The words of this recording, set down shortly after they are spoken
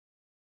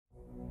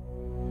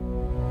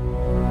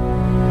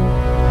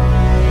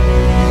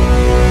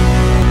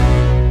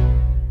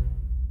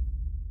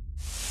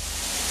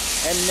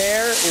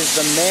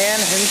the man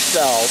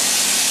himself,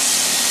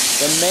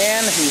 the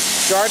man who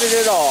started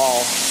it all,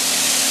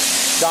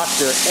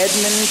 Dr.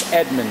 Edmund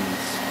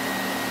Edmonds,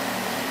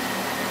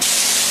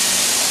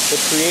 the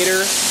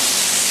creator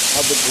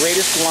of the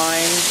greatest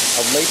line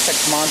of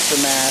latex monster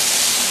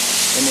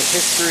masks in the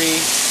history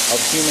of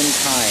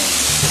humankind.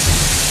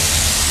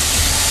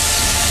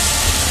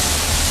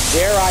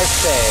 Dare I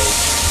say,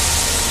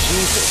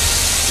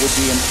 Jesus would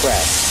be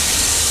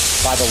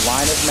impressed by the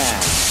line of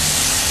masks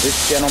this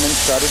gentleman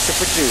started to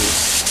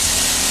produce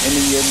in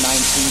the year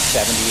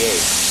 1978.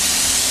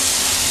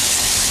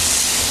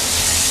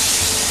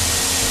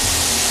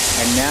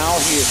 And now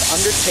he is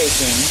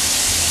undertaking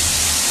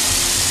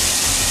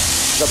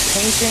the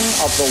painting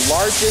of the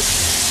largest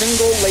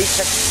single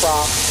latex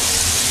prop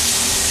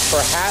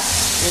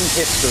perhaps in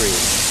history.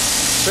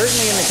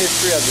 Certainly in the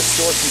history of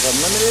Distortions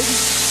Unlimited.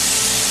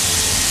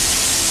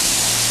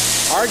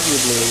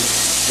 Arguably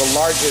the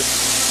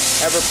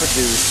largest ever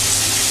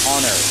produced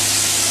on Earth.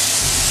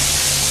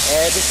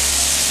 Ed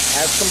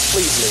has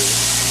completely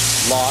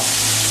lost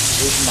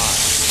his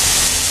mind.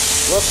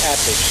 Look at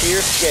the sheer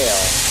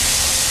scale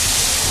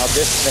of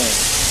this thing.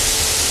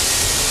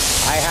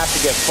 I have to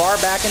get far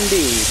back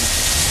indeed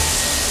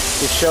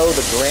to show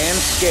the grand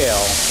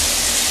scale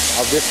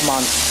of this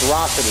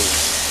monstrosity.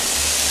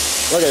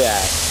 Look at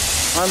that.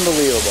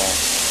 Unbelievable.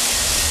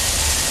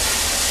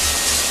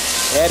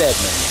 Ed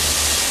Edmonds,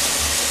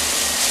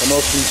 the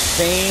most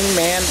insane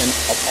man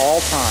of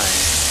all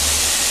time.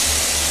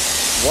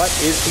 What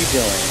is he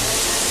doing?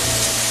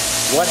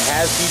 What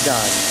has he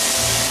done?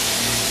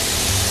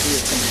 He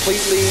is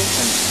completely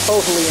and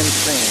totally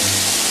insane.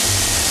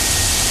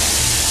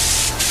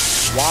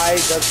 Why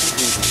does he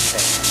do these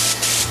things?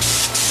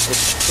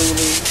 It's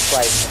truly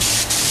frightening.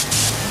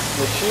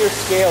 The sheer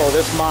scale of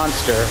this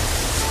monster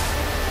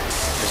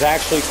is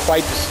actually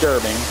quite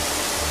disturbing.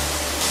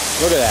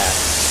 Look at that.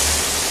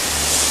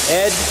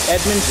 Ed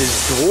Edmonds is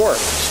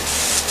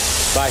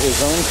dwarfed by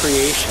his own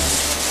creation.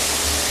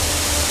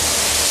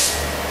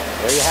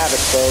 There you have it,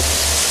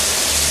 folks.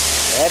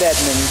 Ed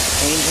Edmonds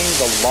painting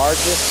the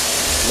largest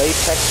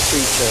latex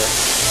creature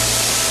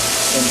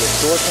in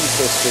Distortions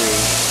history,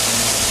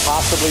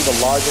 possibly the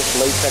largest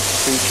latex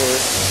creature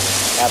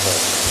ever.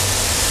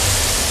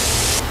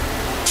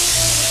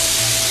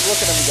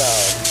 Look at him go.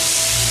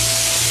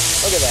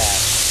 Look at that.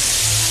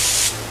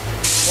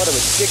 What a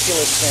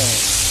ridiculous thing.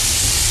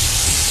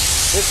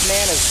 This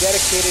man has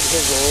dedicated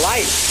his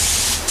life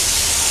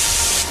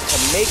to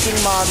making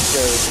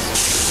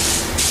monsters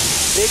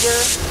bigger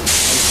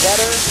and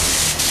better.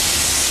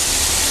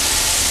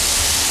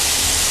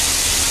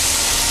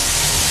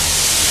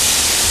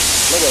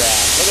 Look at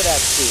that. Look at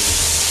that tooth.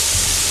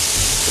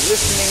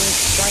 Glistening,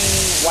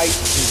 shiny white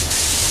teeth.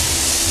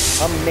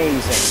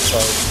 Amazing,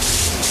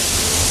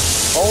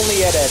 folks.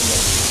 Only Ed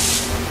Edmonds,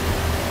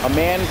 a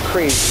man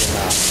crazy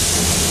enough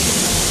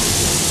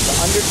to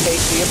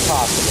undertake the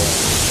impossible.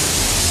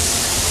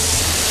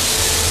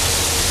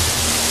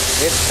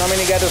 It's coming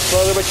together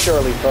slowly but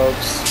surely,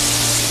 folks.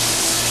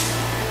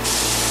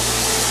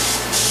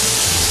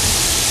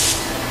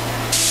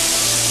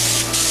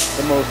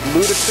 The most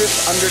ludicrous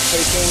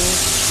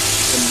undertaking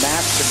in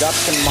mass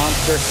production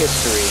monster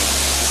history,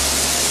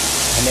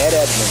 and Ed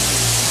Edmonds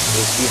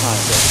is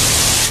behind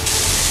it.